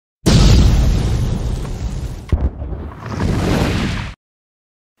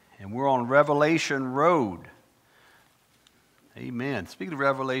And we're on Revelation Road. Amen. Speaking of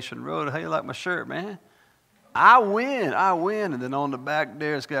Revelation Road, how you like my shirt, man? I win. And then on the back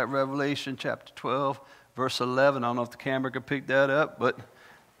there, it's got Revelation chapter 12, verse 11. I don't know if the camera could pick that up, but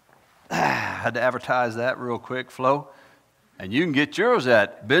I had to advertise that real quick, Flo. And you can get yours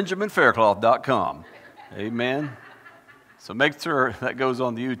at benjaminfaircloth.com. Amen. So make sure that goes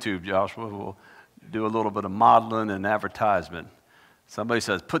on the YouTube, Joshua. We'll do a little bit of modeling and advertisement. Somebody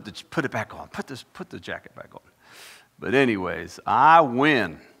says, put it back on. Put the jacket back on. But anyways, I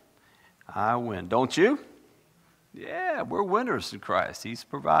win. Don't you? Yeah, we're winners in Christ. He's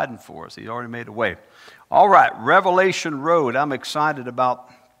providing for us. He's already made a way. All right, Revelation Road. I'm excited about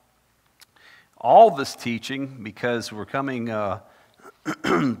all this teaching because we're coming to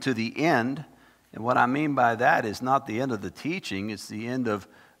the end. And what I mean by that is not the end of the teaching. It's the end of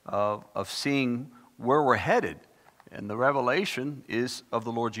seeing where we're headed. And the revelation is of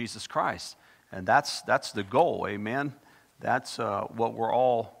the Lord Jesus Christ. And that's the goal, amen? That's what we're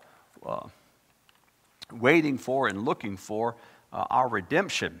all waiting for and looking for, our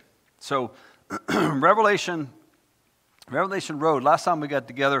redemption. So, Revelation Road, last time we got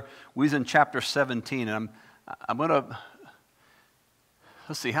together, we was in chapter 17. And I'm going to,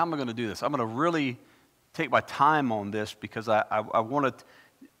 let's see, how am I going to do this? I'm going to really take my time on this because I want to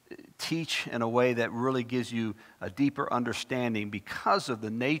teach in a way that really gives you a deeper understanding because of the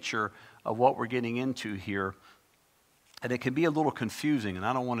nature of what we're getting into here. And it can be a little confusing, and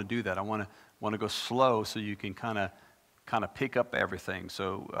I don't want to do that. I want to go slow so you can kind of pick up everything.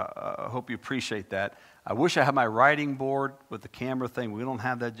 So I hope you appreciate that. I wish I had my writing board with the camera thing. We don't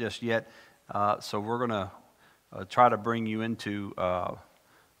have that just yet. So we're going to try to bring you into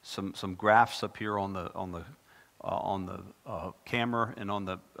some graphs up here on the camera and on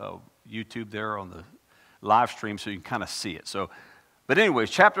the YouTube there on the live stream so you can kind of see it. But anyways,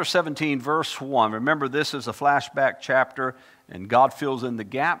 chapter 17, verse 1. Remember, this is a flashback chapter, and God fills in the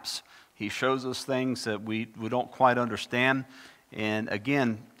gaps. He shows us things that we don't quite understand. And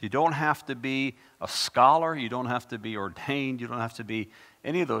again, you don't have to be a scholar. You don't have to be ordained. You don't have to be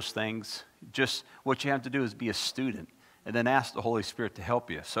any of those things. Just what you have to do is be a student and then ask the Holy Spirit to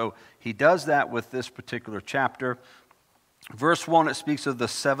help you. So he does that with this particular chapter. Verse 1, it speaks of the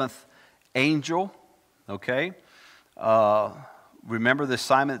seventh angel, okay? Remember the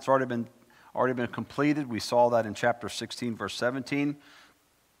assignment that's already been completed. We saw that in chapter 16, verse 17.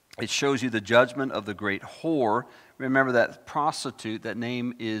 It shows you the judgment of the great whore. Remember that prostitute, that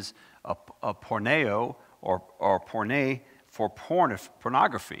name is a porneo or porne for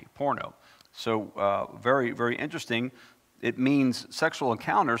pornography, porno. So very, very interesting. It means sexual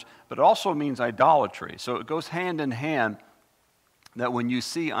encounters, but it also means idolatry. So it goes hand in hand that when you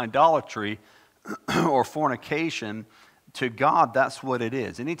see idolatry or fornication, to God, that's what it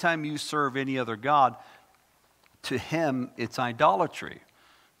is. Anytime you serve any other god, to him, it's idolatry.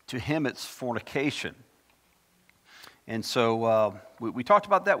 To him, it's fornication. And so we talked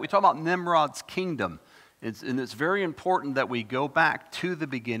about that. We talked about Nimrod's kingdom. And it's very important that we go back to the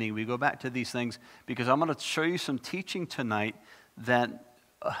beginning. We go back to these things because I'm going to show you some teaching tonight that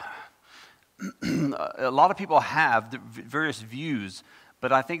a lot of people have various views.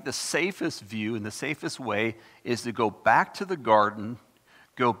 But I think the safest view and the safest way is to go back to the garden,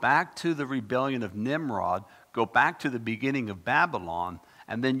 go back to the rebellion of Nimrod, go back to the beginning of Babylon,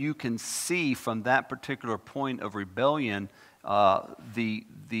 and then you can see from that particular point of rebellion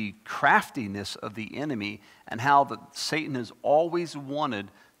the craftiness of the enemy and how Satan has always wanted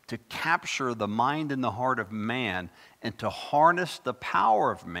to capture the mind and the heart of man and to harness the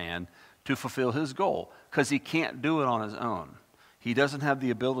power of man to fulfill his goal because he can't do it on his own. He doesn't have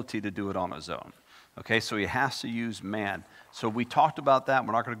the ability to do it on his own. Okay, so he has to use man. So we talked about that.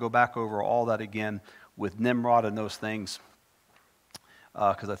 We're not going to go back over all that again with Nimrod and those things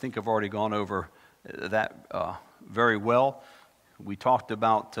because I think I've already gone over that very well. We talked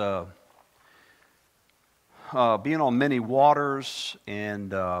about being on many waters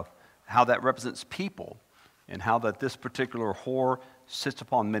and how that represents people and how that this particular whore sits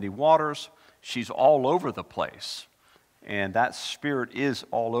upon many waters. She's all over the place. And that spirit is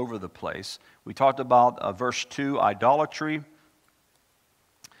all over the place. We talked about verse 2, idolatry.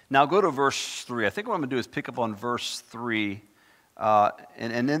 Now go to verse 3. I think what I'm going to do is pick up on verse 3.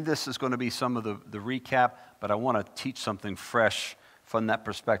 And then this is going to be some of the recap, but I want to teach something fresh from that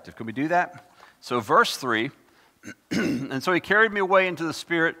perspective. Can we do that? So verse 3, and so he carried me away into the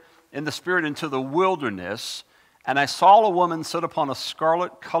spirit into the wilderness, and I saw a woman sit upon a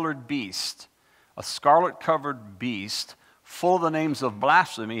scarlet-colored beast, a scarlet-covered beast, full of the names of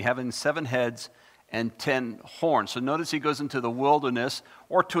blasphemy, having 7 heads and 10 horns. So notice he goes into the wilderness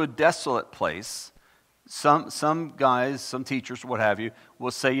or to a desolate place. Some guys, some teachers, what have you,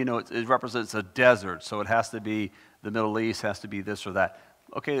 will say, it represents a desert, so it has to be the Middle East, has to be this or that.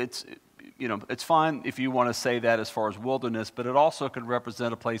 Okay, it's fine if you want to say that as far as wilderness, but it also could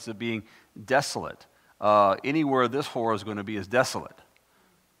represent a place of being desolate. Anywhere this whore is going to be is desolate,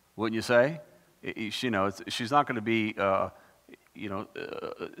 wouldn't you say? She's not going to be,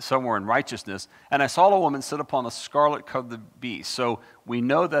 somewhere in righteousness. And I saw a woman sit upon a scarlet-colored beast. So we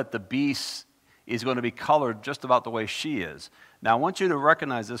know that the beast is going to be colored just about the way she is. Now, I want you to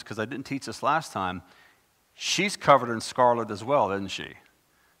recognize this because I didn't teach this last time. She's covered in scarlet as well, isn't she?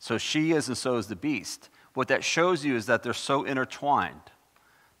 So she is, and so is the beast. What that shows you is that they're so intertwined.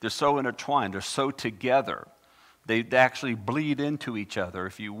 They're so intertwined. They're so together. They actually bleed into each other,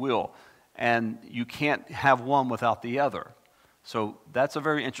 if you will. And you can't have one without the other. So that's a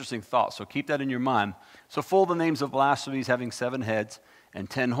very interesting thought. So keep that in your mind. So full of the names of blasphemies, having 7 heads and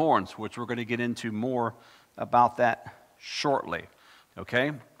 10 horns, which we're going to get into more about that shortly.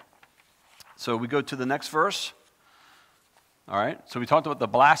 Okay? So we go to the next verse. All right? So we talked about the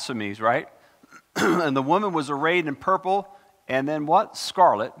blasphemies, right? And the woman was arrayed in purple, and then what?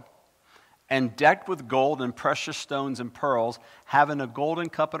 Scarlet, and decked with gold and precious stones and pearls, having a golden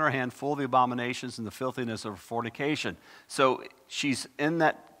cup in her hand full of the abominations and the filthiness of fornication. So she's in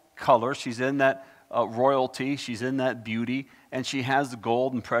that color, she's in that royalty, she's in that beauty, and she has the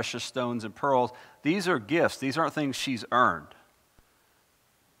gold and precious stones and pearls. These are gifts. These aren't things she's earned.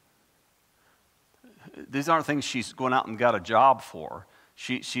 These aren't things she's going out and got a job for.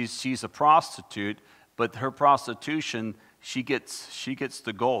 She's a prostitute, but her prostitution, she gets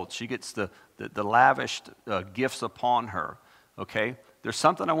the gold. She gets the lavished gifts upon her. Okay? There's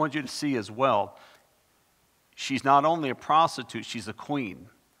something I want you to see as well. She's not only a prostitute, she's a queen.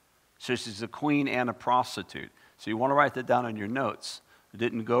 So she's a queen and a prostitute. So you want to write that down in your notes. I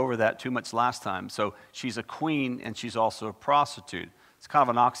didn't go over that too much last time. So she's a queen and she's also a prostitute. It's kind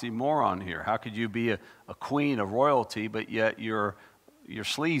of an oxymoron here. How could you be a queen of royalty, but yet you're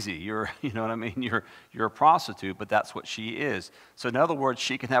sleazy? You know what I mean? You're a prostitute, but that's what she is. So in other words,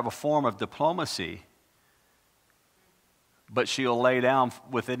 she can have a form of diplomacy, but she'll lay down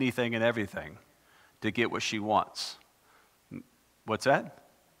with anything and everything to get what she wants. What's that?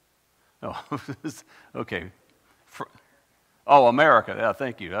 Oh, okay. America. Yeah,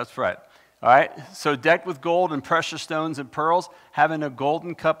 thank you. That's right. All right. So decked with gold and precious stones and pearls, having a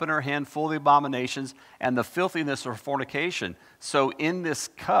golden cup in her hand full of the abominations and the filthiness of fornication. So in this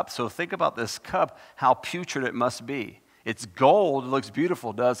cup, so think about this cup, how putrid it must be. It's gold. It looks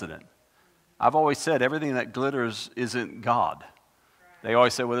beautiful, doesn't it? I've always said everything that glitters isn't God. They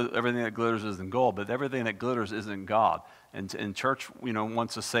always say, well, everything that glitters isn't gold, but everything that glitters isn't God. And church,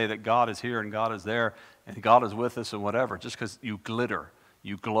 wants to say that God is here and God is there and God is with us and whatever. Just because you glitter,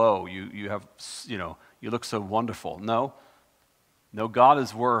 you glow, you have, you look so wonderful. No, God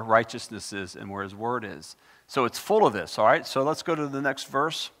is where righteousness is and where His Word is. So it's full of this, all right? So let's go to the next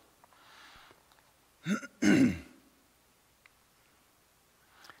verse. And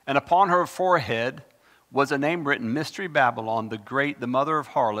upon her forehead was a name written, Mystery Babylon, the Great, the mother of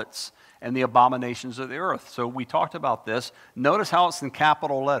harlots, and the abominations of the earth. So we talked about this. Notice how it's in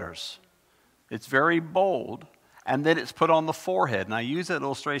capital letters. It's very bold, and then it's put on the forehead. And I used that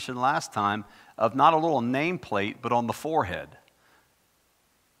illustration last time of not a little nameplate, but on the forehead.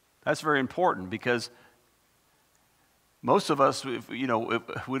 That's very important because most of us, we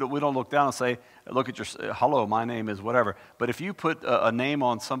don't look down and say, look at your, hello, my name is whatever. But if you put a name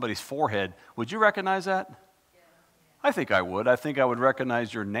on somebody's forehead, would you recognize that? Yeah. I think I would. I think I would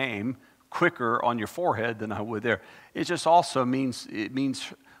recognize your name quicker on your forehead than I would there. It just also means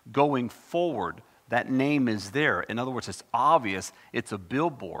going forward. That name is there. In other words, it's obvious. It's a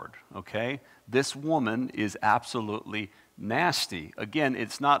billboard, okay? This woman is absolutely nasty. Again,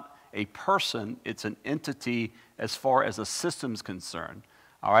 it's not a person, it's an entity as far as a system's concerned.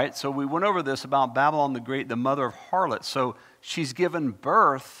 All right, so we went over this about Babylon the Great, the mother of harlots. So she's given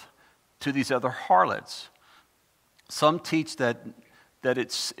birth to these other harlots. Some teach that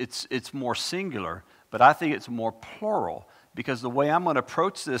it's more singular, but I think it's more plural, because the way I'm going to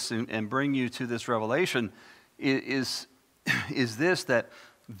approach this and bring you to this revelation is this, that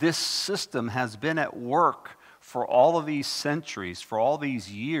this system has been at work for all of these centuries, for all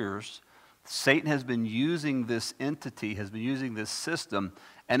these years. Satan has been using this entity, has been using this system,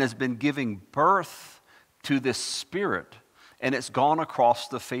 and has been giving birth to this spirit, and it's gone across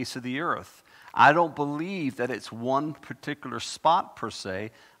the face of the earth. I don't believe that it's one particular spot per se.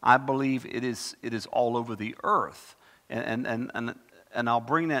 I believe it is all over the earth, and I'll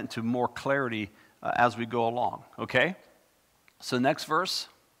bring that into more clarity as we go along, okay? So next verse.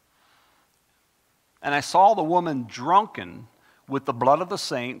 And I saw the woman drunken with the blood of the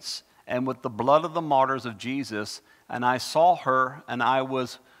saints and with the blood of the martyrs of Jesus, and I saw her, and I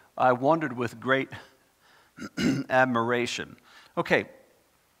wondered with great admiration. Okay,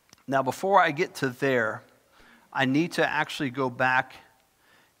 now before I get to there, I need to actually go back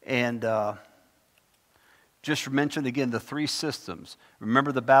and just mention again the three systems.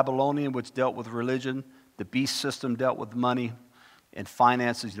 Remember the Babylonian, which dealt with religion, the beast system dealt with money and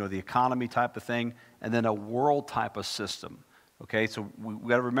finances, the economy type of thing, and then a world type of system. Okay, so we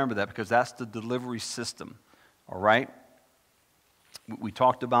got to remember that because that's the delivery system. All right? We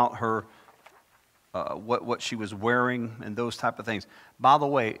talked about her, what she was wearing and those type of things. By the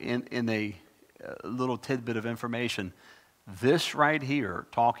way, in a little tidbit of information, this right here,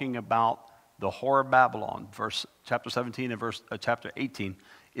 talking about the whore of Babylon, chapter 17 and chapter 18,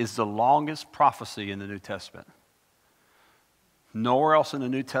 is the longest prophecy in the New Testament. Nowhere else in the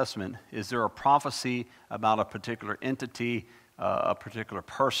New Testament is there a prophecy about a particular entity, a particular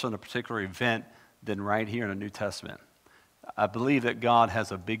person, a particular event than right here in the New Testament. I believe that God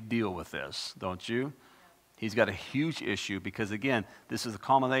has a big deal with this, don't you? He's got a huge issue because, again, this is a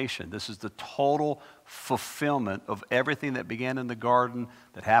culmination. This is the total fulfillment of everything that began in the garden,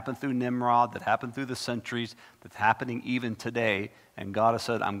 that happened through Nimrod, that happened through the centuries, that's happening even today. And God has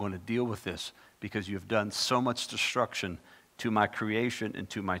said, I'm going to deal with this because you've done so much destruction to my creation and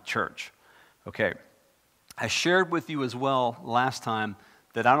to my church. Okay. I shared with you as well last time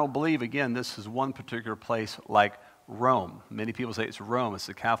that I don't believe, again, this is one particular place like Rome. Many people say it's Rome. It's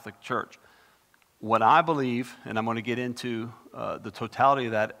the Catholic Church. What I believe, and I'm going to get into the totality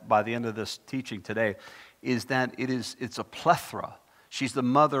of that by the end of this teaching today, is that it's a plethora. She's the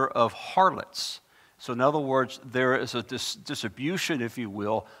mother of harlots. So in other words, there is a distribution, if you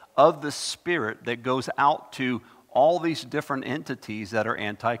will, of the Spirit that goes out to all these different entities that are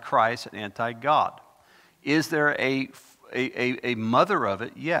anti-Christ and anti-God. Is there a mother of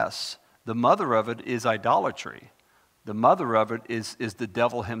it? Yes. The mother of it is idolatry. The mother of it is the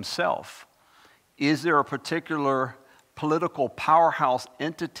devil himself. Is there a particular political powerhouse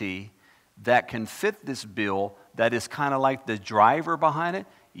entity that can fit this bill that is kind of like the driver behind it?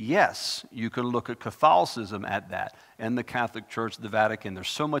 Yes, you can look at Catholicism at that, and the Catholic Church, the Vatican. There's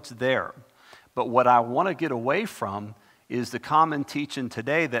so much there. But what I want to get away from is the common teaching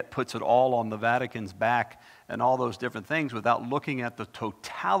today that puts it all on the Vatican's back and all those different things without looking at the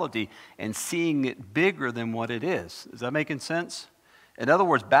totality and seeing it bigger than what it is. Is that making sense? In other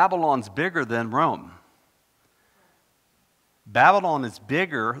words, Babylon's bigger than Rome. Babylon is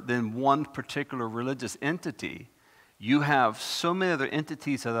bigger than one particular religious entity. You have so many other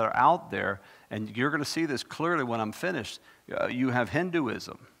entities that are out there, and you're going to see this clearly when I'm finished. You have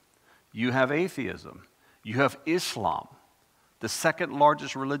Hinduism. You have atheism. You have Islam. The second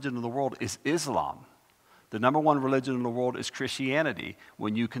largest religion in the world is Islam. The number one religion in the world is Christianity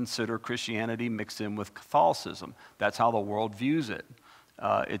when you consider Christianity mixed in with Catholicism. That's how the world views it.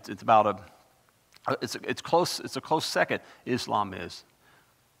 It's a close second. Islam is.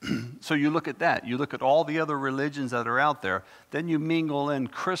 So you look at that. You look at all the other religions that are out there. Then you mingle in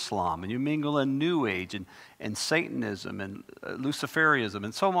Chrislam, and you mingle in New Age, and Satanism, and Luciferianism,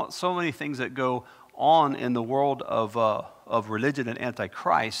 and so many things that go on in the world of religion and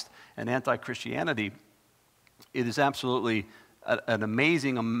antichrist and anti-Christianity. It is absolutely an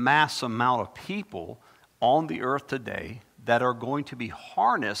amazing mass amount of people on the earth today that are going to be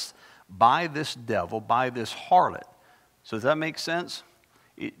harnessed by this devil, by this harlot. So does that make sense?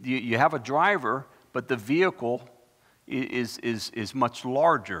 You have a driver, but the vehicle is much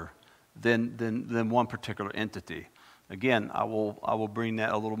larger than one particular entity. Again, I will bring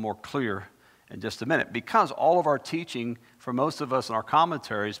that a little more clear in just a minute, because all of our teaching, for most of us in our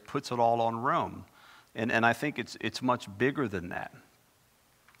commentaries, puts it all on Rome. And I think it's much bigger than that.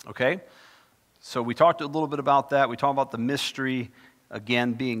 Okay? So we talked a little bit about that. We talked about the mystery,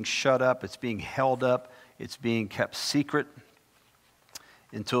 again, being shut up. It's being held up. It's being kept secret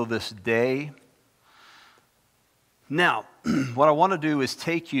until this day. Now, what I want to do is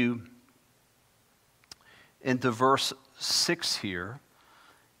take you into verse 6 here.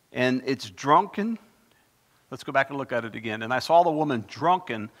 And it's drunken. Let's go back and look at it again. And I saw the woman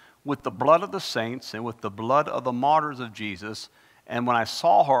drunken with the blood of the saints and with the blood of the martyrs of Jesus. And when I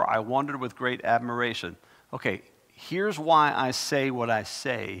saw her, I wondered with great admiration. Okay, here's why I say what I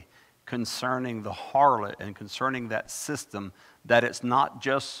say concerning the harlot and concerning that system, that it's not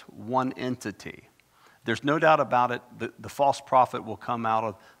just one entity. There's no doubt about it. The false prophet will come out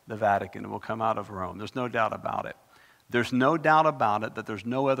of the Vatican. It will come out of Rome. There's no doubt about it. There's no doubt about it that there's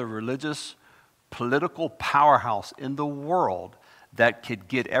no other religious political powerhouse in the world that could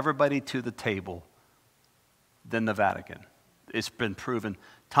get everybody to the table than the Vatican. It's been proven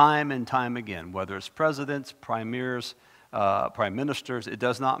time and time again, whether it's presidents, prime ministers, it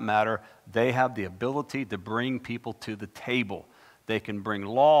does not matter. They have the ability to bring people to the table. They can bring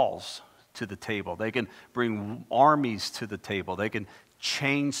laws to the table. They can bring armies to the table. They can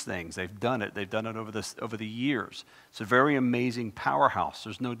change things. They've done it. They've done it over the years. It's a very amazing powerhouse.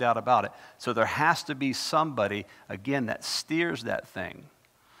 There's no doubt about it. So there has to be somebody, again, that steers that thing.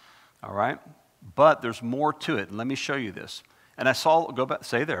 All right? But there's more to it. Let me show you this. And I saw, go back,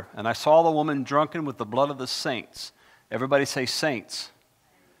 say there. And I saw the woman drunken with the blood of the saints. Everybody say saints.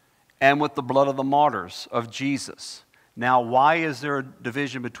 And with the blood of the martyrs of Jesus. Now, why is there a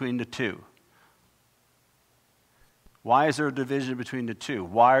division between the two? Why is there a division between the two?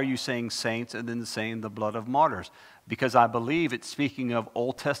 Why are you saying saints and then saying the blood of martyrs? Because I believe it's speaking of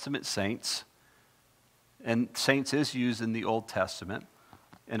Old Testament saints. And saints is used in the Old Testament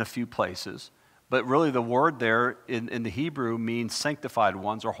in a few places. But really the word there in the Hebrew means sanctified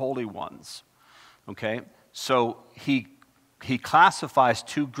ones or holy ones. Okay? So he classifies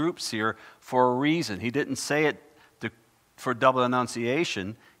two groups here for a reason. He didn't say it for double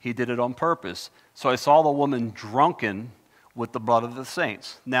enunciation. He did it on purpose. So I saw the woman drunken with the blood of the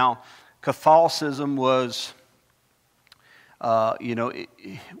saints. Now, Catholicism was,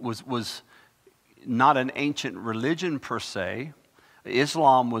 was not an ancient religion per se.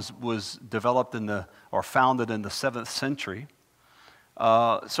 Islam was developed or founded in the 7th century.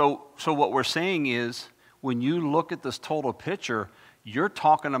 So what we're saying is, when you look at this total picture, you're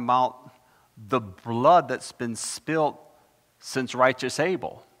talking about the blood that's been spilt since righteous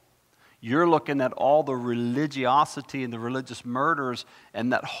Abel. You're looking at all the religiosity and the religious murders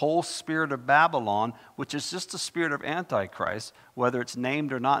and that whole spirit of Babylon, which is just the spirit of Antichrist. Whether it's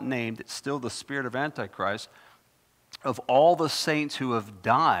named or not named, it's still the spirit of Antichrist. Of all the saints who have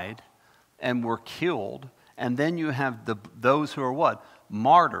died and were killed, and then you have those who are what?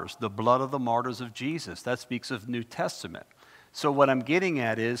 Martyrs, the blood of the martyrs of Jesus. That speaks of New Testament. So what I'm getting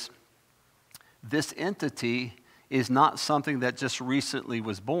at is, this entity is not something that just recently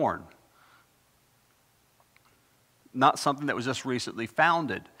was born. Not something that was just recently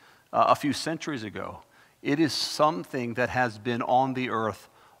founded a few centuries ago. It is something that has been on the earth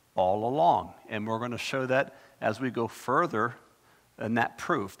all along. And we're going to show that as we go further in that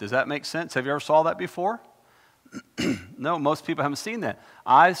proof. Does that make sense? Have you ever saw that before? No, most people haven't seen that.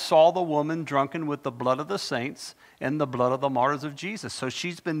 I saw the woman drunken with the blood of the saints and the blood of the martyrs of Jesus. So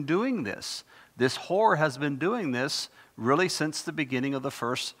she's been doing this. This whore has been doing this really since the beginning of the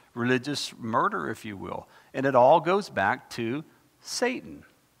first religious murder, if you will. And it all goes back to Satan.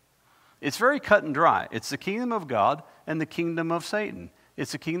 It's very cut and dry. It's the kingdom of God and the kingdom of Satan.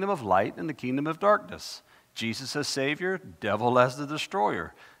 It's the kingdom of light and the kingdom of darkness. Jesus as Savior, devil as the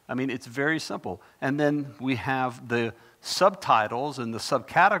destroyer. I mean, it's very simple. And then we have the subtitles and the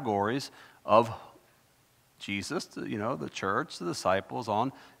subcategories of Jesus, the church, the disciples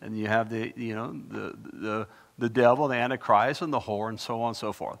on, and you have the devil, the Antichrist, and the whore, and so on and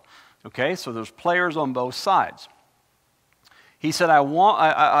so forth. Okay, so there's players on both sides. He said,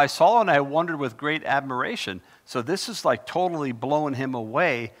 I saw and I wondered with great admiration. So this is like totally blowing him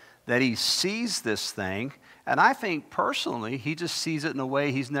away that he sees this thing. And I think personally, he just sees it in a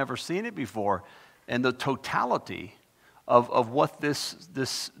way he's never seen it before. And the totality of what this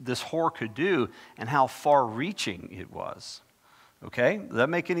whore could do and how far-reaching it was. Okay, does that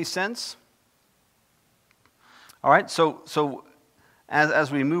make any sense? All right, so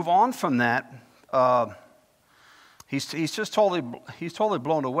as we move on from that, he's totally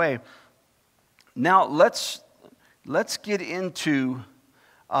blown away. Now let's get into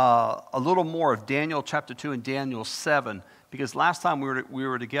a little more of Daniel chapter 2 and Daniel 7, because last time we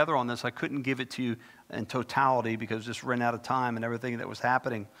were together on this, I couldn't give it to you in totality because just ran out of time and everything that was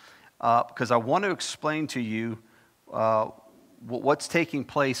happening. Because I want to explain to you what's taking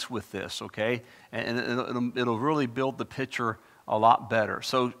place with this, okay? And it'll really build the picture a lot better.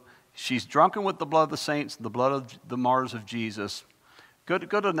 So she's drunken with the blood of the saints, the blood of the martyrs of Jesus. Go to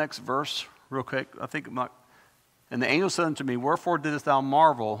the next verse real quick. And the angel said unto me, wherefore didst thou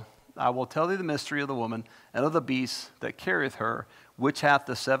marvel? I will tell thee the mystery of the woman and of the beast that carrieth her, which hath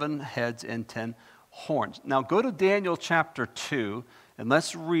the 7 heads and 10 horns. Now go to Daniel chapter 2, and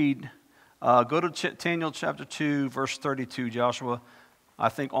let's read. Go to Daniel chapter 2, verse 32, Joshua. I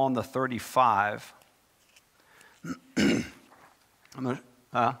think on the 35. I'm going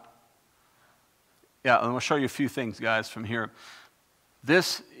to show you a few things, guys, from here.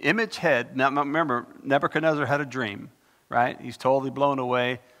 This image head, now remember, Nebuchadnezzar had a dream, right? He's totally blown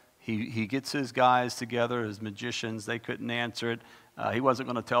away. He gets his guys together, his magicians. They couldn't answer it. He wasn't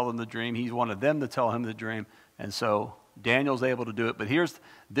going to tell them the dream. He wanted them to tell him the dream. And so Daniel's able to do it. But here's,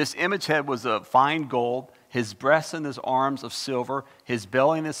 this image head was of fine gold, his breasts and his arms of silver, his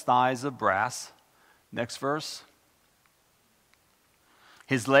belly and his thighs of brass. Next verse.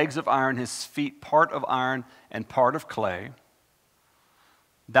 His legs of iron, his feet part of iron and part of clay.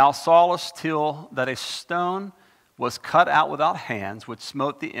 Thou sawest till that a stone was cut out without hands, which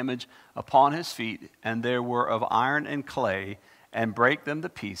smote the image upon his feet, and there were of iron and clay, and brake them to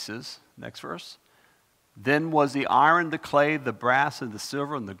pieces. Next verse. Then was the iron, the clay, the brass, and the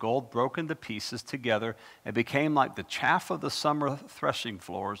silver, and the gold broken to pieces together, and became like the chaff of the summer threshing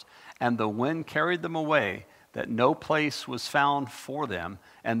floors, and the wind carried them away, that no place was found for them.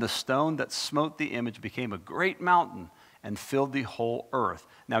 And the stone that smote the image became a great mountain, and filled the whole earth.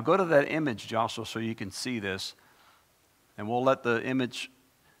 Now go to that image, Joshua, so you can see this. And we'll let the image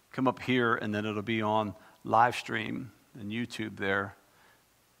come up here, and then it'll be on live stream and YouTube there.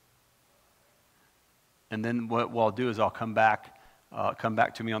 And then what I'll do is I'll come back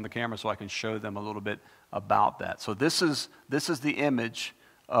to me on the camera so I can show them a little bit about that. So this is the image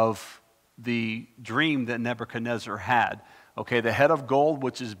of the dream that Nebuchadnezzar had. Okay, the head of gold,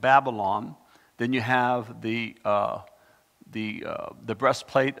 which is Babylon. Then you have the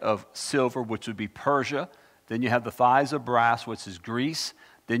breastplate of silver, which would be Persia. Then you have the thighs of brass, which is Greece.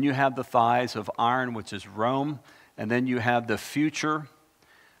 Then you have the thighs of iron, which is Rome. And then you have the future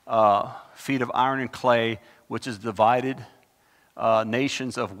feet of iron and clay, which is divided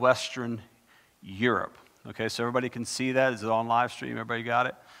nations of Western Europe. Okay, so everybody can see that. Is it on live stream? Everybody got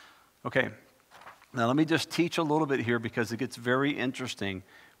it? Okay. Now let me just teach a little bit here because it gets very interesting.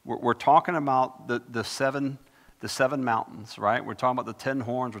 We're talking about the seven mountains, right? We're talking about the 10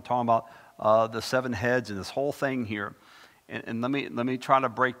 horns. We're talking about the 7 heads and this whole thing here. And let me try to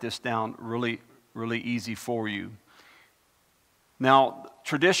break this down really, really easy for you. Now,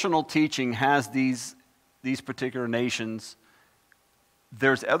 traditional teaching has these particular nations.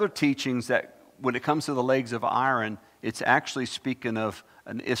 There's other teachings that when it comes to the legs of iron, it's actually speaking of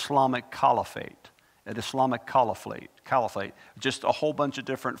an Islamic caliphate. An Islamic caliphate, just a whole bunch of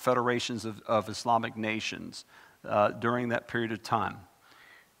different federations of Islamic nations during that period of time.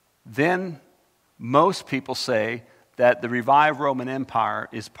 Then most people say that the revived Roman Empire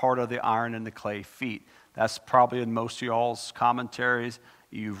is part of the iron and the clay feet. That's probably in most of y'all's commentaries.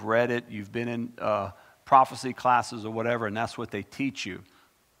 You've read it. You've been in prophecy classes or whatever, and that's what they teach you.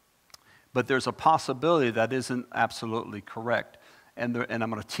 But there's a possibility that isn't absolutely correct. And I'm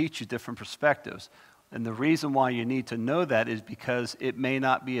going to teach you different perspectives. And the reason why you need to know that is because it may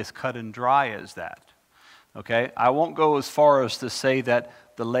not be as cut and dry as that. Okay? I won't go as far as to say that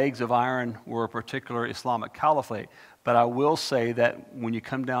the legs of iron were a particular Islamic caliphate, but I will say that when you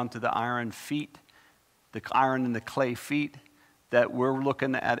come down to the iron feet, the iron and the clay feet, that we're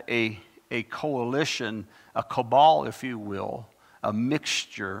looking at a coalition, a cabal, if you will, a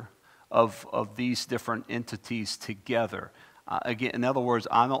mixture of these different entities together. Again, in other words,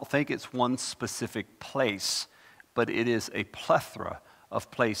 I don't think it's one specific place, but it is a plethora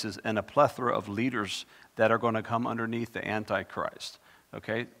of places and a plethora of leaders that are going to come underneath the Antichrist.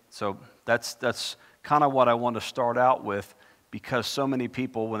 Okay, so that's kind of what I want to start out with, because so many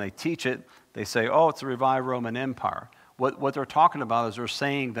people, when they teach it, they say, oh, it's a revived Roman Empire. What they're talking about is they're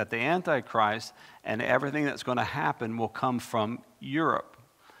saying that the Antichrist and everything that's going to happen will come from Europe.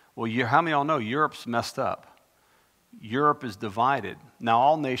 Well, how many of y'all know Europe's messed up? Europe is divided. Now,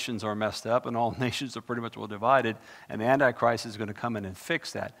 all nations are messed up, and all nations are pretty much well divided, and the Antichrist is going to come in and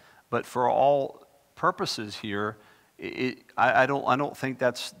fix that. But for all purposes here, I don't think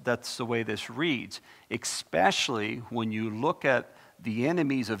that's the way this reads, especially when you look at the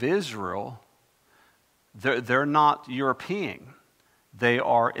enemies of Israel. They're not European. They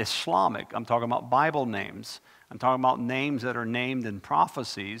are Islamic. I'm talking about Bible names. I'm talking about names that are named in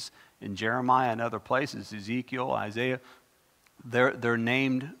prophecies in Jeremiah and other places, Ezekiel, Isaiah. They're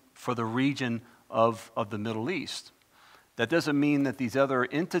named for the region of the Middle East. That doesn't mean that these other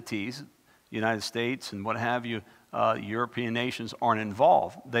entities, United States and what have you, European nations aren't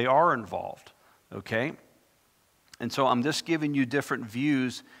involved. They are involved, okay? And so I'm just giving you different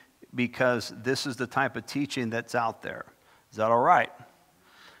views because this is the type of teaching that's out there. Is that all right?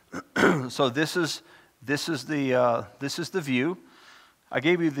 So this is the view. I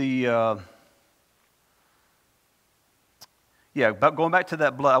gave you the but going back to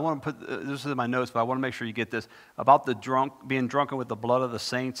that blood, I want to put this is in my notes, but I want to make sure you get this about the being drunken with the blood of the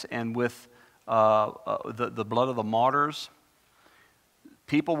saints and with the blood of the martyrs.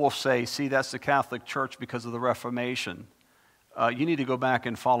 People will say, "See, that's the Catholic Church because of the Reformation." you need to go back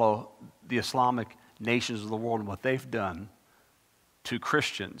and follow the Islamic nations of the world and what they've done to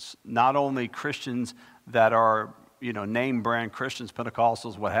Christians. Not only Christians that are, name brand Christians,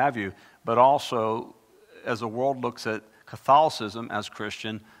 Pentecostals, what have you, but also as the world looks at Catholicism as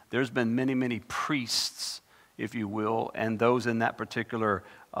Christian, there's been many, many priests, if you will, and those in that particular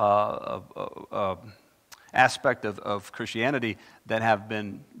aspect of Christianity that have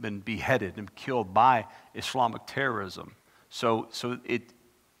been beheaded and killed by Islamic terrorism. So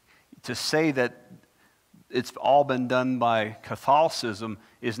to say that it's all been done by Catholicism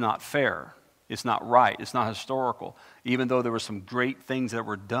is not fair. It's not right. It's not historical. Even though there were some great things that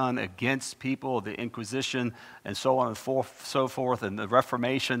were done against people, the Inquisition and so on and so forth, and the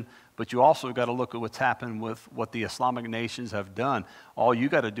Reformation, but you also got to look at what's happened with what the Islamic nations have done. All you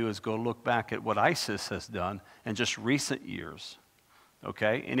got to do is go look back at what ISIS has done in just recent years.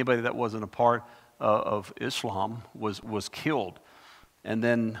 Okay? Anybody that wasn't a part of Islam was killed. And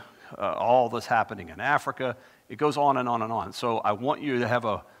then all this happening in Africa, it goes on and on and on. So I want you to have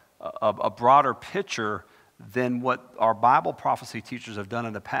a broader picture than what our Bible prophecy teachers have done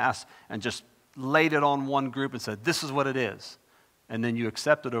in the past and just laid it on one group and said, this is what it is. And then you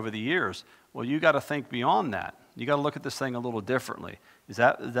accept it over the years. Well, you got to think beyond that. You got to look at this thing a little differently. Is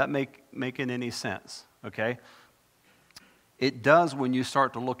that making any sense? Okay? It does when you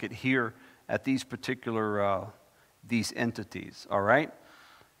start to look at here at these particular these entities. All right?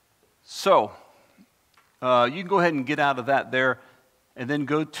 So you can go ahead and get out of that there and then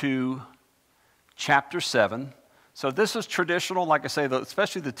go to chapter 7. So this is traditional, like I say,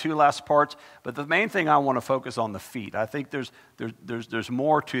 especially the two last parts. But the main thing I want to focus on the feet. I think there's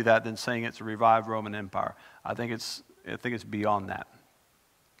more to that than saying it's a revived Roman Empire. I think it's beyond that.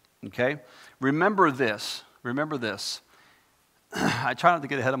 Okay? Remember this. I try not to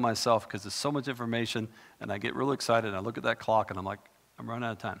get ahead of myself because there's so much information, and I get really excited, and I look at that clock, and I'm like, I'm running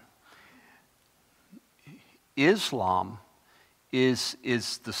out of time. Islam is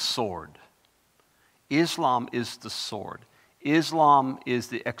the sword. Islam is the sword. Islam is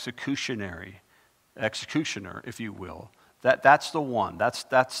the executioner, if you will. That's the one. That's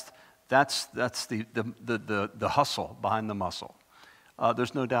the hustle behind the muscle.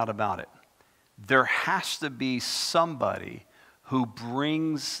 There's no doubt about it. There has to be somebody who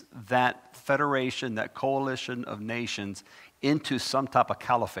brings that federation, that coalition of nations into some type of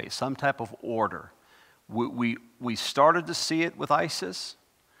caliphate, some type of order. We started to see it with ISIS,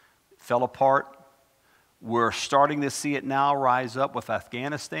 fell apart. We're starting to see it now rise up with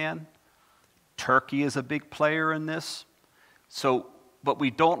Afghanistan. Turkey is a big player in this. But we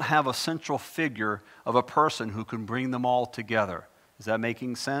don't have a central figure of a person who can bring them all together. Is that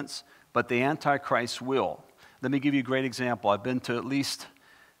making sense? But the Antichrist will. Let me give you a great example. I've been to at least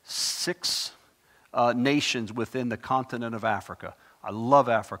 6 nations within the continent of Africa. I love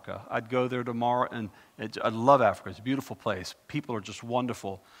Africa. I'd go there tomorrow, and I love Africa. It's a beautiful place. People are just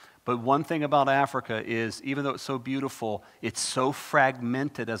wonderful. But one thing about Africa is, even though it's so beautiful, it's so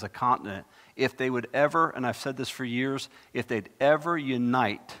fragmented as a continent. If they would ever, and I've said this for years, if they'd ever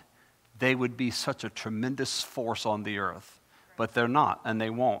unite, they would be such a tremendous force on the earth. But they're not, and they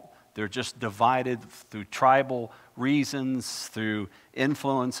won't. They're just divided through tribal reasons, through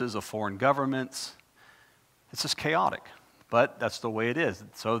influences of foreign governments. It's just chaotic, but that's the way it is.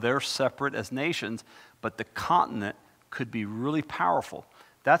 So they're separate as nations, but the continent could be really powerful.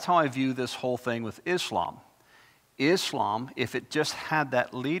 That's how I view this whole thing with Islam. Islam, if it just had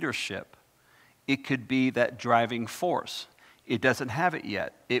that leadership, it could be that driving force. It doesn't have it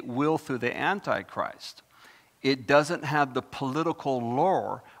yet. It will through the Antichrist. It doesn't have the political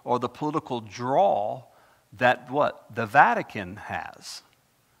lure or the political draw that the Vatican has.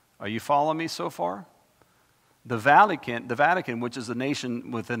 Are you following me so far? The Vatican, which is a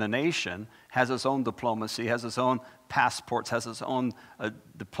nation within a nation, has its own diplomacy, has its own passports, has its own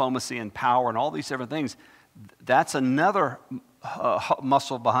diplomacy and power and all these different things. That's another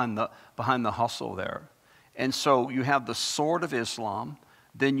muscle behind the hustle there. And so you have the sword of Islam.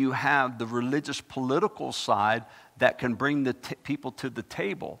 Then you have the religious political side that can bring the people to the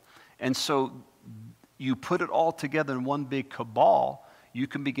table. And so you put it all together in one big cabal, you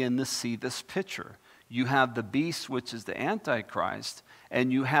can begin to see this picture. You have the beast, which is the Antichrist,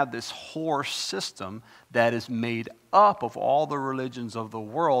 and you have this horse system that is made up of all the religions of the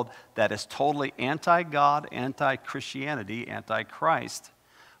world that is totally anti-God, anti-Christianity, anti-Christ,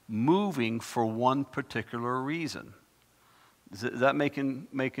 moving for one particular reason. Is that making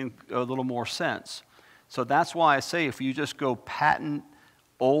a little more sense? So that's why I say if you just go patent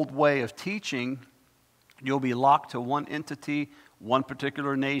old way of teaching, you'll be locked to one entity, one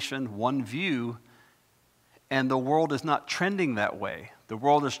particular nation, one view, and the world is not trending that way. The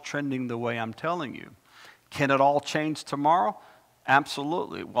world is trending the way I'm telling you. Can it all change tomorrow?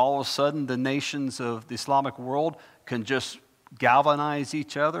 Absolutely. All of a sudden, the nations of the Islamic world can just galvanize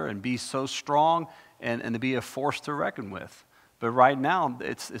each other and be so strong and to be a force to reckon with. But right now,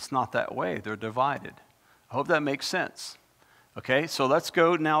 it's not that way. They're divided. I hope that makes sense. Okay, so let's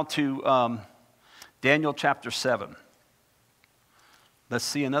go now to Daniel chapter 7. Let's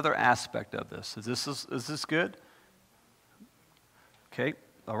see another aspect of this. Is this good? Okay,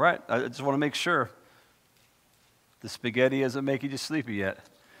 all right. I just want to make sure the spaghetti isn't making you sleepy yet.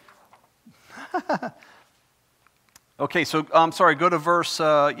 Okay, so I'm sorry, go to verse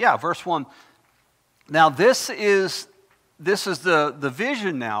 1. Now this is the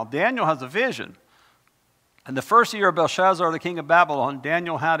vision now. Daniel has a vision. In the first year of Belshazzar, the king of Babylon,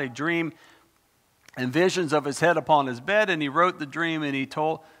 Daniel had a dream and visions of his head upon his bed, and he wrote the dream, and he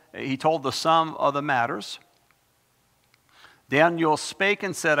told the sum of the matters. Daniel spake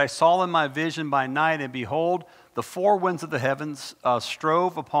and said, I saw in my vision by night, and behold, the four winds of the heavens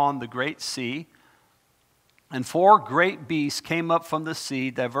strove upon the great sea, and four great beasts came up from the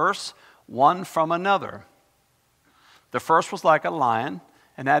sea, diverse one from another. The first was like a lion,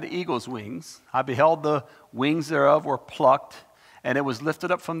 and had eagle's wings. I beheld the wings thereof were plucked, and it was lifted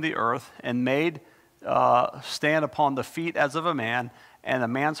up from the earth, and made stand upon the feet as of a man, and a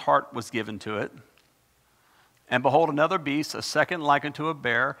man's heart was given to it. And behold, another beast, a second like unto a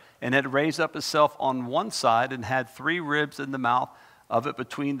bear, and had raised up itself on one side, and had 3 ribs in the mouth of it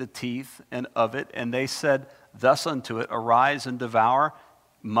between the teeth and of it. And they said thus unto it, Arise and devour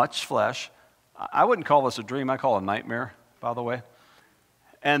much flesh. I wouldn't call this a dream, I call it a nightmare, by the way.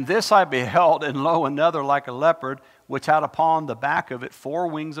 And this I beheld, and lo, another like a leopard, which had upon the back of it 4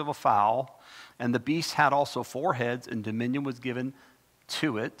 wings of a fowl. And the beast had also 4 heads, and dominion was given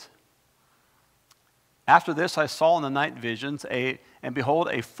to it. After this I saw in the night visions, and behold,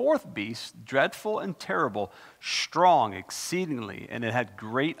 a 4th beast, dreadful and terrible, strong exceedingly, and it had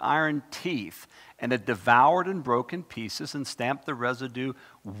great iron teeth, and it devoured and broke in pieces, and stamped the residue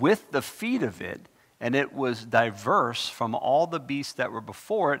with the feet of it, and it was diverse from all the beasts that were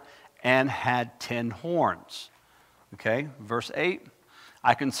before it, and had 10 horns. Okay, verse 8.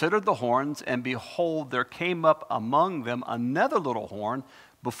 I considered the horns, and behold, there came up among them another little horn,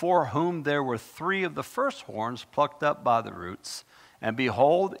 before whom there were 3 of the first horns plucked up by the roots. And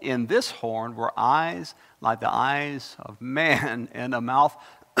behold, in this horn were eyes like the eyes of man, and a mouth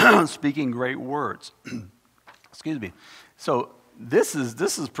speaking great words. Excuse me. So this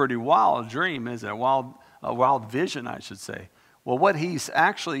is pretty wild dream, isn't it? A wild vision, I should say. Well, what he's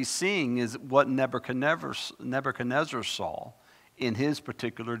actually seeing is what Nebuchadnezzar saw in his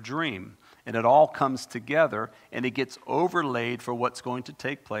particular dream. And it all comes together, and it gets overlaid for what's going to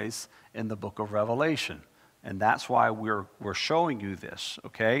take place in the book of Revelation. And that's why we're showing you this,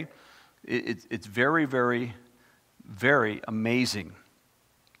 okay? It's very, very, very amazing.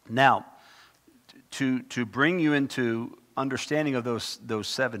 Now, to bring you into understanding of those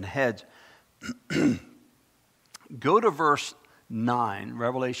 7 heads, go to verse 9,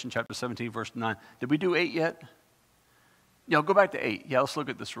 Revelation chapter 17, verse 9. Did we do 8 yet? Yeah, go back to 8. Yeah, let's look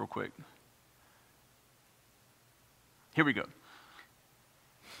at this real quick. Here we go.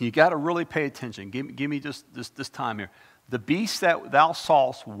 You got to really pay attention. Give me just this time here. The beast that thou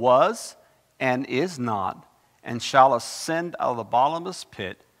sawest was and is not, and shall ascend out of the bottomless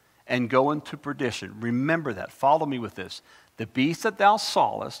pit and go into perdition. Remember that. Follow me with this. The beast that thou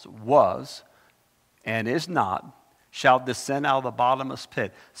sawest was and is not, shall descend out of the bottomless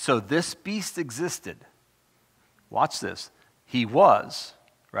pit. So this beast existed. Watch this. He was,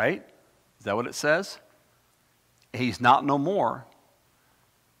 right? Is that what it says? He's not no more.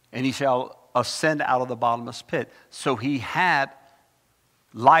 And he shall ascend out of the bottomless pit. So he had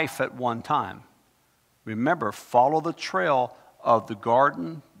life at one time. Remember, follow the trail of the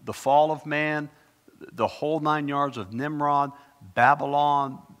garden, the fall of man, the whole 9 yards of Nimrod,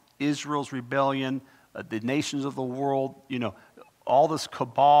 Babylon, Israel's rebellion, the nations of the world, all this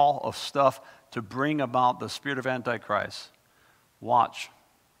cabal of stuff to bring about the spirit of Antichrist. Watch.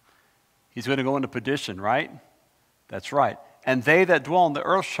 He's going to go into perdition, right? That's right. And they that dwell on the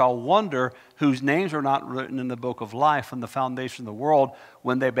earth shall wonder, whose names are not written in the book of life from the foundation of the world,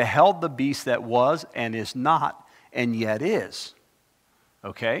 when they beheld the beast that was and is not and yet is.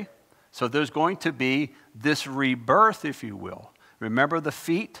 Okay? So there's going to be this rebirth, if you will. Remember the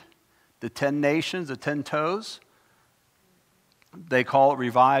feet, the 10 nations, the 10 toes? They call it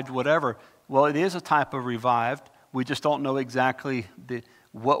revived, whatever. Well, it is a type of revived. We just don't know exactly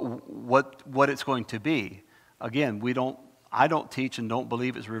what it's going to be. Again, I don't teach and don't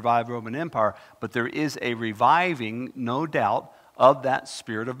believe it's revived Roman Empire, but there is a reviving, no doubt, of that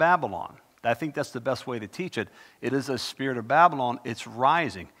spirit of Babylon. I think that's the best way to teach it. It is a spirit of Babylon. It's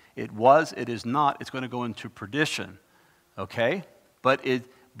rising. It was, it is not. It's going to go into perdition. Okay? But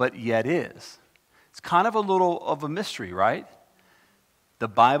yet is. It's kind of a little of a mystery, right? The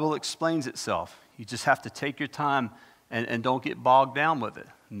Bible explains itself. You just have to take your time and don't get bogged down with it.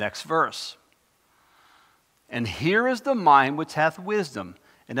 Next verse. And here is the mind which hath wisdom.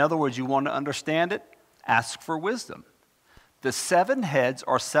 In other words, you want to understand it? Ask for wisdom. The 7 heads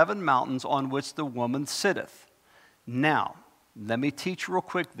are 7 mountains on which the woman sitteth. Now, let me teach real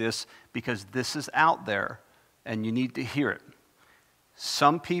quick this, because this is out there and you need to hear it.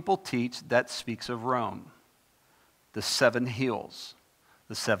 Some people teach that speaks of Rome, the 7 hills,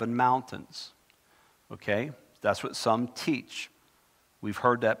 the 7 mountains. Okay? That's what some teach. We've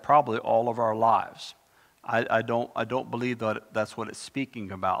heard that probably all of our lives. I don't believe that that's what it's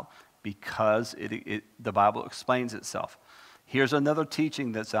speaking about, because the Bible explains itself. Here's another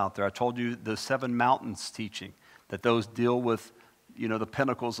teaching that's out there. I told you the 7 mountains teaching, that those deal with, the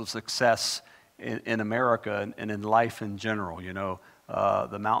pinnacles of success in America and in life in general.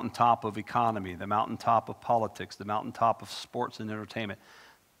 The mountaintop of economy, the mountaintop of politics, the mountaintop of sports and entertainment.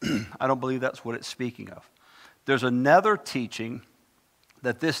 I don't believe that's what it's speaking of. There's another teaching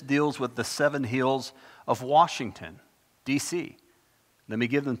that this deals with the 7 hills of Washington, D.C. Let me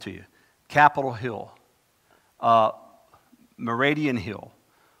give them to you. Capitol Hill, Meridian Hill,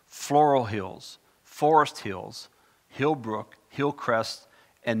 Floral Hills, Forest Hills, Hillbrook, Hillcrest,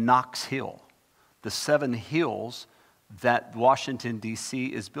 and Knox Hill. The 7 hills that Washington, D.C.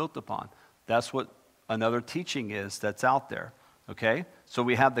 is built upon. That's what another teaching is that's out there. Okay? So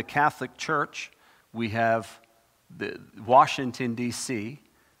we have the Catholic Church. We have the Washington, D.C.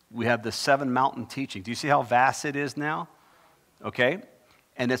 We have the 7 mountain teaching. Do you see how vast it is now? Okay?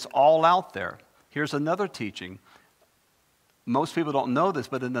 And it's all out there. Here's another teaching. Most people don't know this,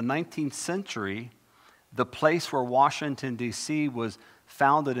 but in the 19th century, the place where Washington, D.C. was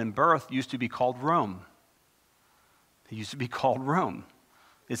founded and birthed used to be called Rome. It used to be called Rome.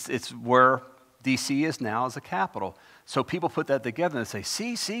 It's where D.C. is now as a capital. So people put that together and say,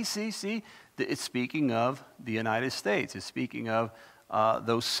 see. It's speaking of the United States. It's speaking of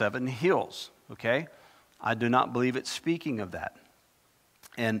those 7 hills, okay? I do not believe it's speaking of that.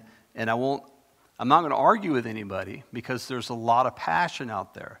 And I'm not going to argue with anybody, because there's a lot of passion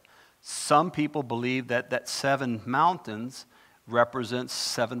out there. Some people believe that 7 mountains represents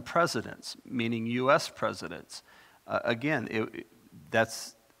 7 presidents, meaning U.S. presidents. Again,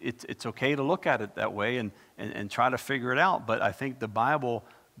 it's okay to look at it that way and try to figure it out, but I think the Bible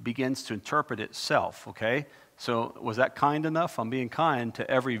begins to interpret itself, okay? So was that kind enough? I'm being kind to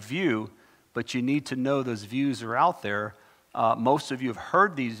every view, but you need to know those views are out there. Most of you have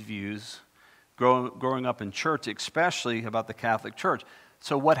heard these views growing up in church, especially about the Catholic Church.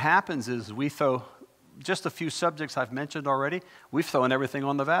 So what happens is we throw, just a few subjects I've mentioned already, we've thrown everything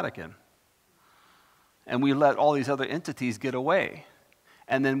on the Vatican. And we let all these other entities get away.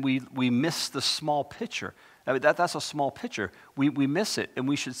 And then we miss the small picture. I mean, that's a small picture. We miss it, and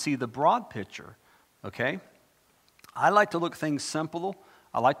we should see the broad picture, okay? I like to look things simple.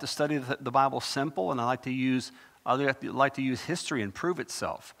 I like to study the Bible simple, and I like to use history and prove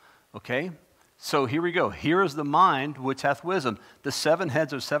itself, okay? So here we go. Here is the mind which hath wisdom. The 7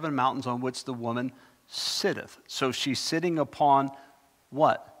 heads of 7 mountains on which the woman sitteth. So she's sitting upon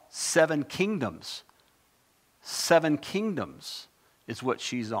what? 7 kingdoms. 7 kingdoms is what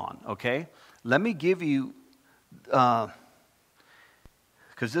she's on, okay? Let me give you, because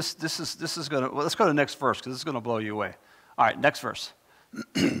this is going to, well, let's go to the next verse, because this is going to blow you away. All right, next verse.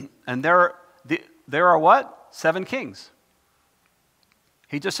 And there are what? 7 kings.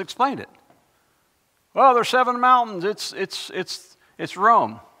 He just explained it. Well, there's 7 mountains. It's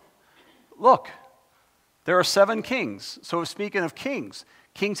Rome. Look, there are 7 kings. So speaking of kings,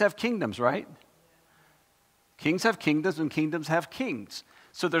 kings have kingdoms, right? Kings have kingdoms, and kingdoms have kings.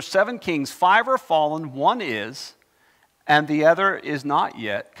 So there's 7 kings. 5 are fallen, 1 is, and the other is not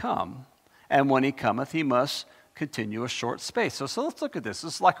yet come. And when he cometh, he must continue a short space. So let's look at this.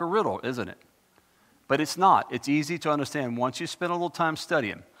 This is like a riddle, isn't it? But it's not. It's easy to understand once you spend a little time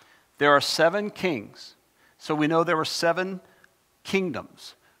studying. There are 7 kings. So we know there were 7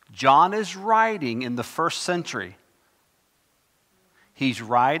 kingdoms. John is writing in the 1st century. He's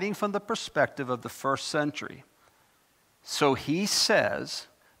writing from the perspective of the 1st century. So he says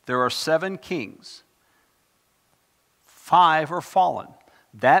there are 7 kings. 5 are fallen.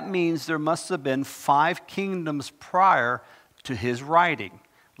 That means there must have been 5 kingdoms prior to his writing.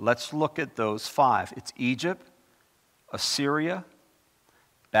 Let's look at those 5. It's Egypt, Assyria,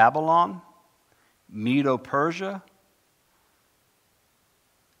 Babylon, Medo-Persia,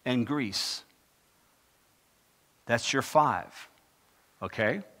 and Greece. That's your 5.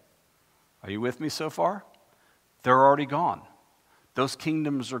 Okay? Are you with me so far? They're already gone. Those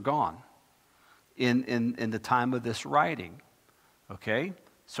kingdoms are gone in the time of this writing. Okay?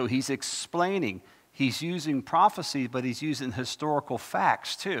 So he's explaining. He's using prophecy, but he's using historical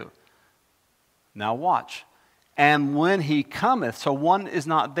facts too. Now watch. And when he cometh, so 1 is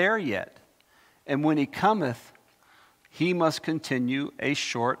not there yet. And when he cometh, he must continue a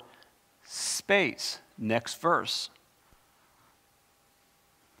short space. Next verse.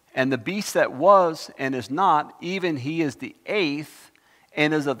 And the beast that was and is not, even he is the 8th,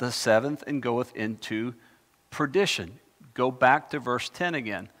 and is of the 7th, and goeth into perdition. Go back to verse 10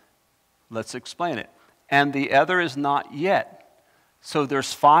 again. Let's explain it. And the other is not yet. So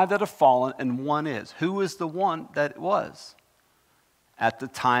there's 5 that have fallen, and 1 is. Who is the one that was? At the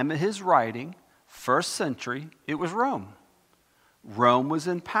time of his writing, 1st century, it was Rome. Rome was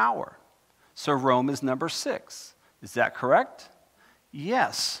in power. So Rome is number 6. Is that correct?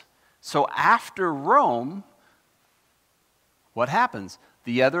 Yes. So after Rome, what happens?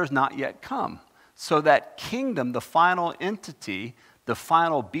 The other has not yet come. So that kingdom, the final entity, the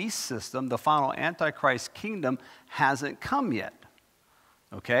final beast system, the final Antichrist kingdom hasn't come yet.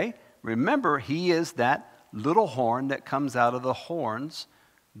 Okay? Remember, he is that little horn that comes out of the horns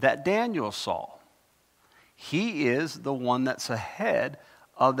that Daniel saw. He is the one that's ahead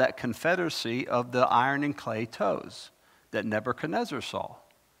of that confederacy of the iron and clay toes that Nebuchadnezzar saw.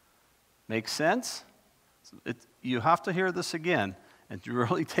 Make sense? You have to hear this again and to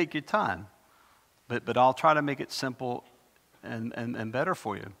really take your time. But I'll try to make it simple and better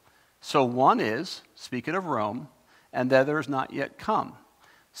for you. So 1 is, speaking of Rome, and the other is not yet come.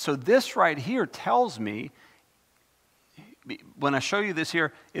 So this right here tells me, when I show you this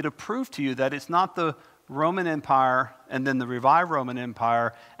here, it'll prove to you that it's not the Roman Empire and then the revived Roman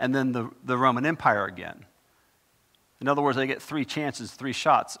Empire and then the Roman Empire again. In other words, they get 3 chances, 3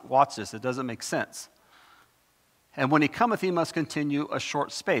 shots. Watch this. It doesn't make sense. And when he cometh, he must continue a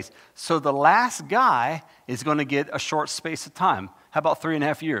short space. So the last guy is going to get a short space of time. How about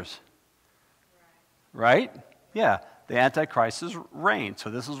 3.5 years? Right? Yeah. The Antichrist's reign. So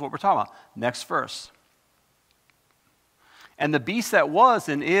this is what we're talking about. Next verse. And the beast that was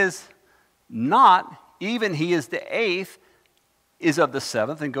and is not, even he is the 8th, is of the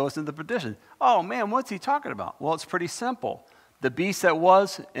 7th and goes into perdition. Oh man, what's he talking about? Well, it's pretty simple. The beast that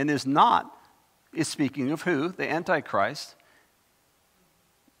was and is not is speaking of who? The Antichrist.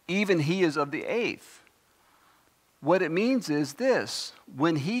 Even he is of the 8th. What it means is this.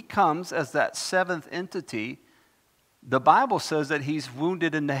 When he comes as that 7th entity, the Bible says that he's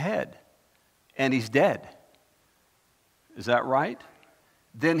wounded in the head and he's dead. Is that right?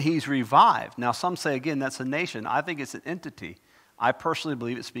 Then he's revived. Now some say again that's a nation. I think it's an entity. I personally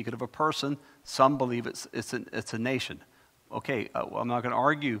believe it's speaking of a person. Some believe it's a nation. Okay, I'm not going to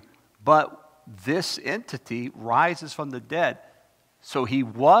argue. But this entity rises from the dead. So he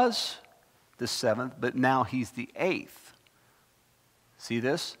was the 7th, but now he's the 8th. See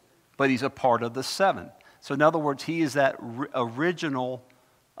this? But he's a part of the 7th. So in other words, he is that original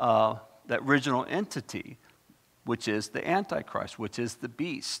entity, which is the Antichrist, which is the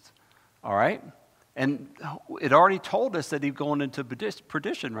beast. All right? And it already told us that he's going into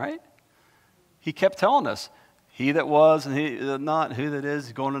perdition, right? He kept telling us, he that was and he that not, who that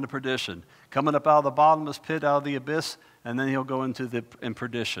is going into perdition. Coming up out of the bottomless pit, out of the abyss, and then he'll go into in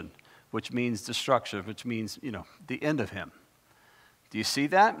perdition, which means destruction, which means, the end of him. Do you see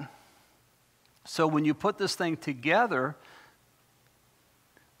that? So when you put this thing together,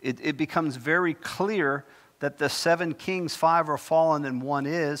 it becomes very clear that the 7 kings, 5 are fallen and 1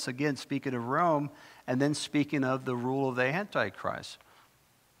 is, again, speaking of Rome, and then speaking of the rule of the Antichrist.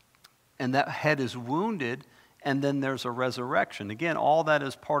 And that head is wounded, and then there's a resurrection. Again, all that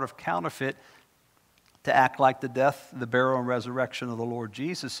is part of counterfeit to act like the death, the burial, and resurrection of the Lord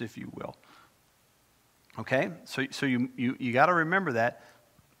Jesus, if you will. Okay? So you got to remember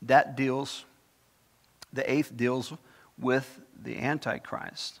that deals, the 8th deals with the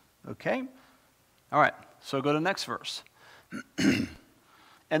Antichrist. Okay? All right. So go to the next verse.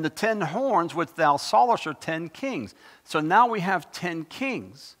 And the 10 horns which thou sawest are 10 kings. So now we have 10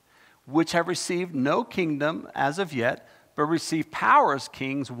 kings, which have received no kingdom as of yet, but receive power as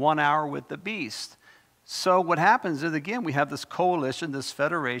kings 1 hour with the beast. So what happens is, again, we have this coalition, this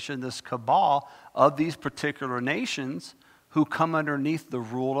federation, this cabal of these particular nations who come underneath the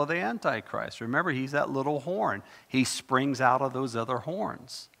rule of the Antichrist. Remember, he's that little horn. He springs out of those other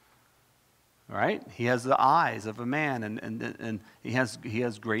horns. right? He has the eyes of a man, and he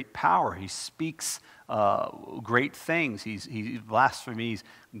has great power. He speaks great things. He blasphemies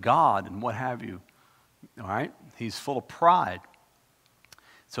God and what have you. All right? He's full of pride.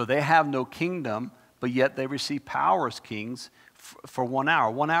 So they have no kingdom, but yet they receive power as kings for 1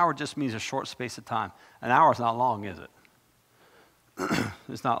 hour. 1 hour just means a short space of time. An hour is not long, is it?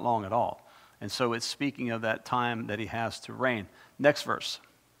 It's not long at all. And so it's speaking of that time that he has to reign. Next verse.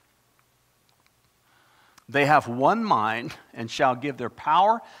 They have one mind and shall give their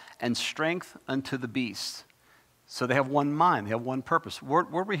power and strength unto the beast. So they have one mind. They have one purpose. Where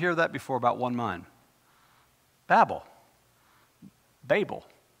did we hear that before about one mind? Babel,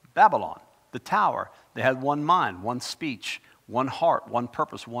 Babylon, the tower. They had one mind, one speech, one heart, one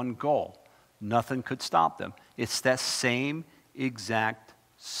purpose, one goal. Nothing could stop them. It's that same exact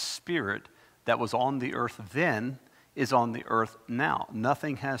spirit that was on the earth then is on the earth now.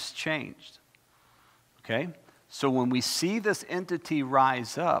 Nothing has changed. Okay? So when we see this entity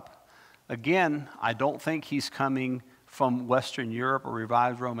rise up, again, I don't think he's coming from Western Europe or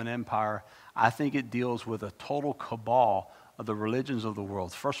revived Roman Empire. I think it deals with a total cabal of the religions of the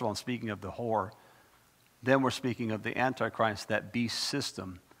world. First of all, I'm speaking of the whore. Then we're speaking of the Antichrist. That beast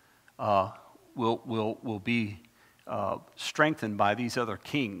system will be strengthened by these other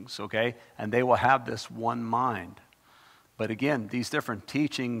kings, okay? And they will have this one mind. But again, these different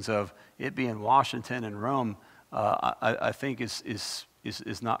teachings of it being Washington and Rome, I think is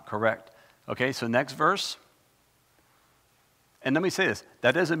not correct. Okay, so next verse. And let me say this.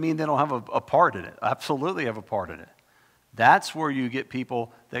 That doesn't mean they don't have a part in it. Absolutely have a part in it. That's where you get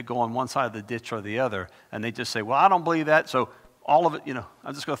people that go on one side of the ditch or the other, and they just say, well, I don't believe that, so all of it,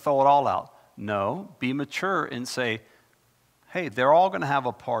 I'm just going to throw it all out. No, be mature and say, hey, they're all going to have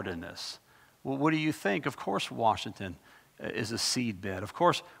a part in this. Well, what do you think? Of course Washington is a seedbed. Of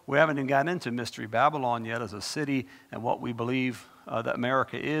course, we haven't even gotten into Mystery Babylon yet as a city and what we believe that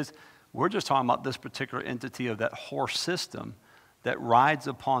America is. We're just talking about this particular entity of that whore system that rides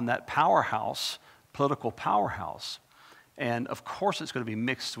upon that powerhouse, political powerhouse. And of course it's going to be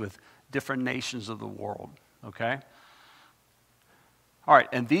mixed with different nations of the world, okay? All right,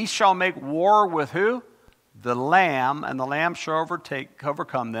 and these shall make war with who? The Lamb, and the Lamb shall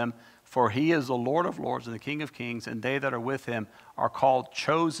overcome them, for he is the Lord of lords and the King of kings, and they that are with him are called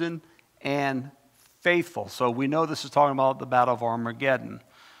chosen and faithful. So we know this is talking about the Battle of Armageddon,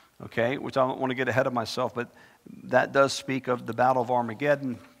 okay, which I don't want to get ahead of myself, but that does speak of the Battle of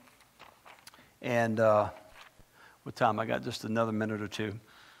Armageddon. And what time? I got just another minute or two.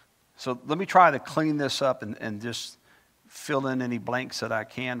 So let me try to clean this up and just fill in any blanks that I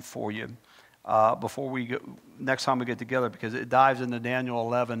can for you before we go, next time we get together, because it dives into Daniel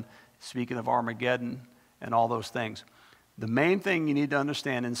 11, speaking of Armageddon and all those things. The main thing you need to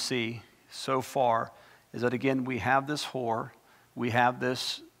understand and see so far is that, again, we have this whore, we have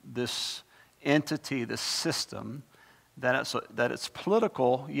this entity, this system, that it's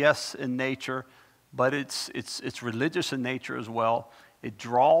political, yes, in nature, but it's religious in nature as well. It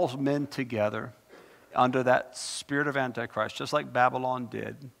draws men together under that spirit of Antichrist, just like Babylon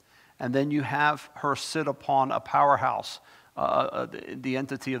did. And then you have her sit upon a powerhouse, the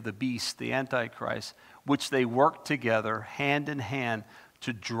entity of the beast, the Antichrist, which they work together hand in hand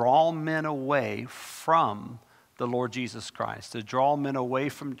to draw men away from the Lord Jesus Christ, to draw men away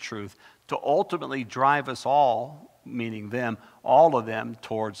from truth, to ultimately drive us all, meaning them, all of them,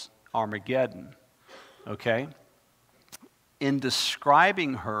 towards Armageddon. Okay? In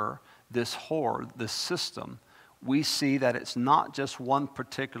describing her, this whore, this system, we see that it's not just one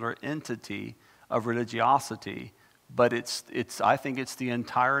particular entity of religiosity, but I think it's the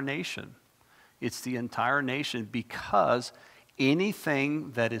entire nation. It's the entire nation, because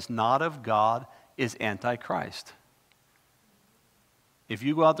anything that is not of God is Antichrist. If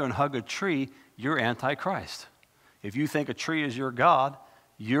you go out there and hug a tree, you're Antichrist. If you think a tree is your God,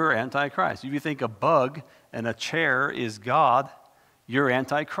 you're Antichrist. If you think a bug and a chair is God, you're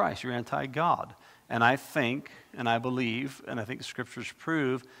Antichrist. You're anti-God. And I think, and I believe, and I think the scriptures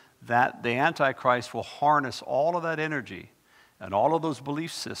prove that the Antichrist will harness all of that energy and all of those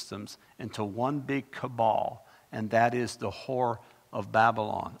belief systems into one big cabal, and that is the whore of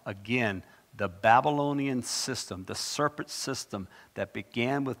Babylon. Again, the Babylonian system, the serpent system that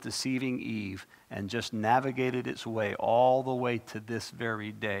began with deceiving Eve and just navigated its way all the way to this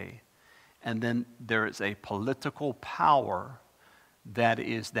very day. And then there is a political power that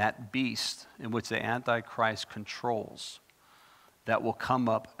is that beast in which the Antichrist controls, that will come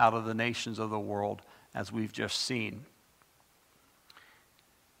up out of the nations of the world, as we've just seen.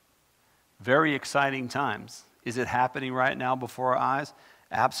 Very exciting times. Is it happening right now before our eyes?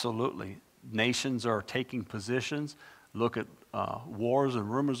 Absolutely. nations are taking positions. Look at wars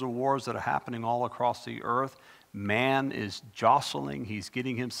and rumors of wars that are happening all across the earth. Man is jostling. He's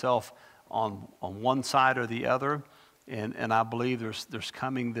getting himself on one side or the other. And I believe there's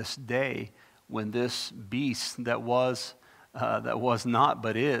coming this day when this beast that was not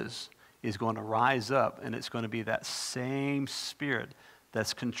but is going to rise up. And it's going to be that same spirit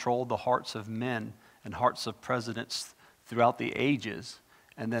that's controlled the hearts of men and hearts of presidents throughout the ages.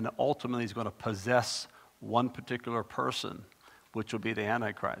 And then ultimately he's going to possess one particular person, which will be the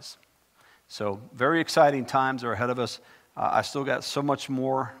Antichrist. So very exciting times are ahead of us. I still got so much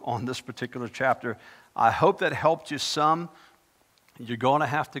more on this particular chapter. I hope that helped you some. You're going to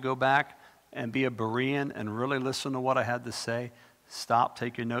have to go back and be a Berean and really listen to what I had to say. Stop,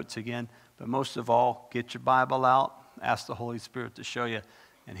 take your notes again. But most of all, get your Bible out. Ask the Holy Spirit to show you,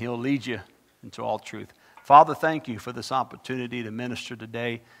 and He'll lead you into all truth. Father, thank you for this opportunity to minister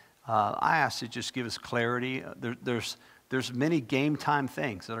today. I ask you to just give us clarity. There's many game time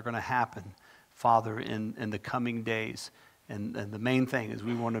things that are going to happen, Father, in the coming days. And the main thing is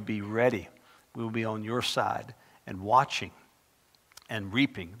we want to be ready. We will be on your side and watching and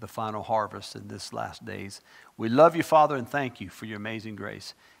reaping the final harvest in this last days. We love you, Father, and thank you for your amazing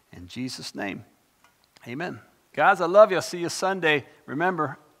grace. In Jesus' name, amen. Guys, I love you. I'll see you Sunday.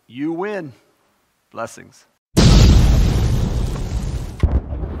 Remember, you win. Blessings.